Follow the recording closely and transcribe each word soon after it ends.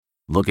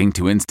Looking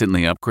to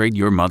instantly upgrade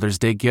your Mother's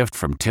Day gift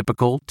from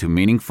typical to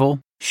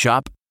meaningful?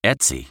 Shop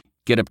Etsy.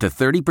 Get up to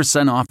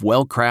 30% off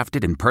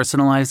well-crafted and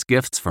personalized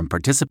gifts from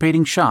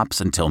participating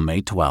shops until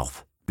May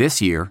 12th. This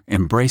year,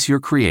 embrace your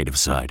creative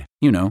side.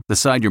 You know, the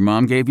side your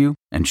mom gave you.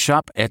 And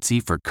shop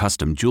Etsy for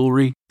custom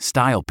jewelry,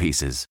 style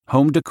pieces,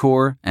 home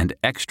decor, and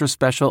extra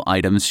special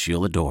items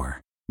she'll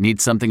adore.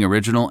 Need something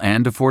original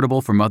and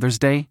affordable for Mother's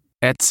Day?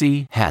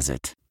 Etsy has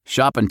it.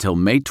 Shop until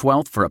May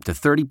 12th for up to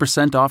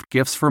 30% off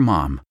gifts for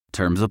mom.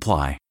 Terms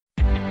apply.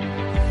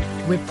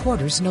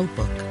 Reporter's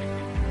Notebook.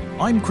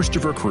 I'm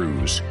Christopher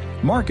Cruz.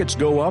 Markets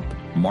go up,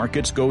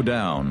 markets go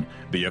down.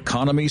 The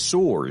economy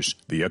soars,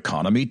 the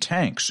economy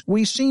tanks.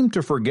 We seem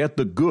to forget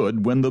the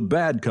good when the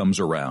bad comes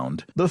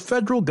around. The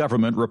federal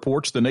government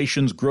reports the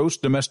nation's gross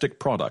domestic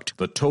product,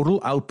 the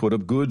total output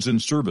of goods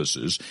and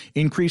services,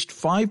 increased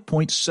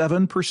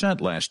 5.7%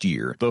 last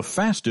year, the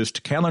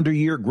fastest calendar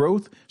year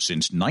growth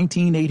since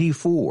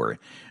 1984.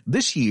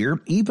 This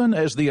year, even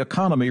as the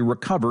economy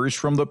recovers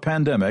from the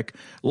pandemic,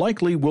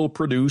 likely will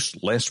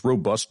produce less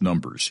robust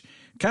numbers.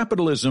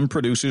 Capitalism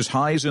produces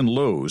highs and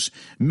lows,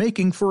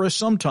 making for a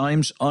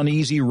sometimes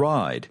uneasy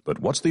ride. But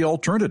what's the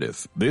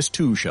alternative? This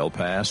too shall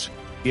pass.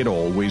 It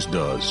always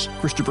does.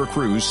 Christopher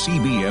Cruz,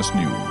 CBS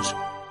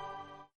News.